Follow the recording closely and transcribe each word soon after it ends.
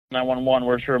911,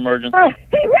 where's your emergency?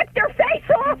 He ripped her face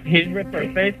off! He ripped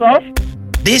her face off?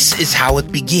 This is how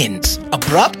it begins.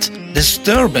 Abrupt,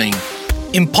 disturbing,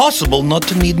 impossible not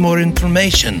to need more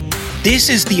information. This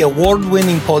is the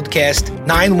award-winning podcast,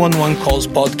 911 Calls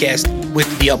Podcast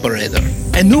with The Operator.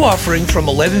 A new offering from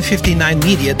 1159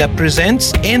 Media that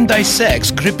presents and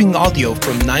dissects gripping audio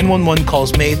from 911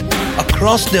 calls made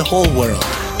across the whole world.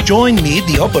 Join me,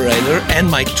 the operator, and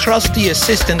my trusty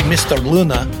assistant, Mr.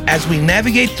 Luna, as we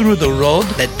navigate through the road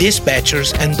that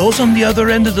dispatchers and those on the other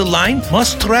end of the line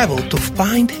must travel to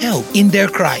find help in their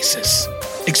crisis.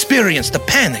 Experience the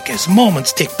panic as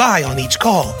moments tick by on each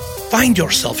call. Find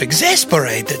yourself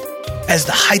exasperated as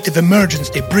the height of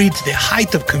emergency breeds the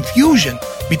height of confusion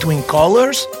between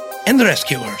callers and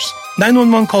rescuers.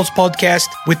 911 Calls Podcast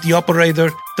with The Operator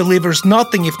delivers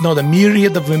nothing if not a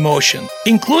myriad of emotion,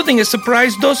 including a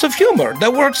surprise dose of humor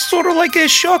that works sort of like a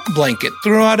shock blanket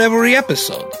throughout every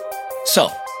episode. So,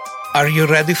 are you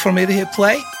ready for me to hit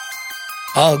play?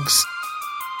 Hugs.